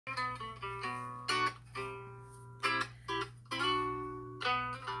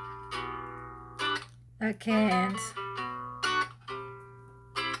I can't.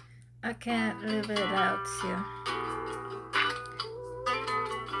 I can't live without you.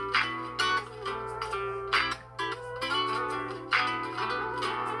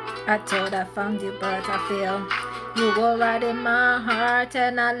 I thought I found you, but I feel you were right in my heart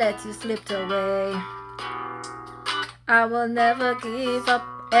and I let you slip away. I will never give up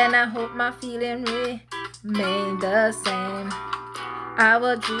and I hope my feeling remain the same. I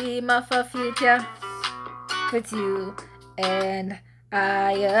will dream of a future with you and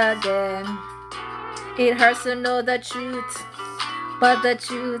I again. It hurts to know the truth, but the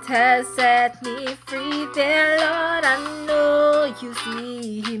truth has set me free. Dear Lord, I know you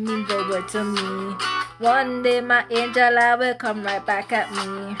see, He means the word to me. One day my angel I will come right back at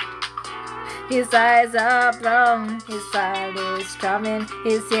me. His eyes are brown, his smile is charming,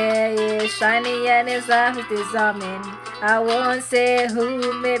 his hair is shiny and his eyes is disarming. I won't say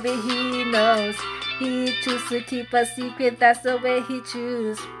who, maybe he knows. He chooses to keep a secret, that's the way he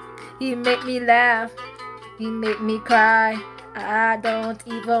chooses. He make me laugh, he make me cry. I don't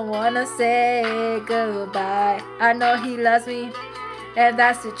even wanna say goodbye. I know he loves me, and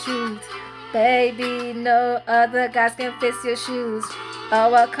that's the truth. Baby, no other guys can fit your shoes.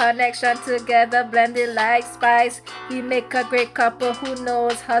 Our connection together blended like spice. We make a great couple who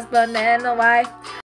knows husband and a wife.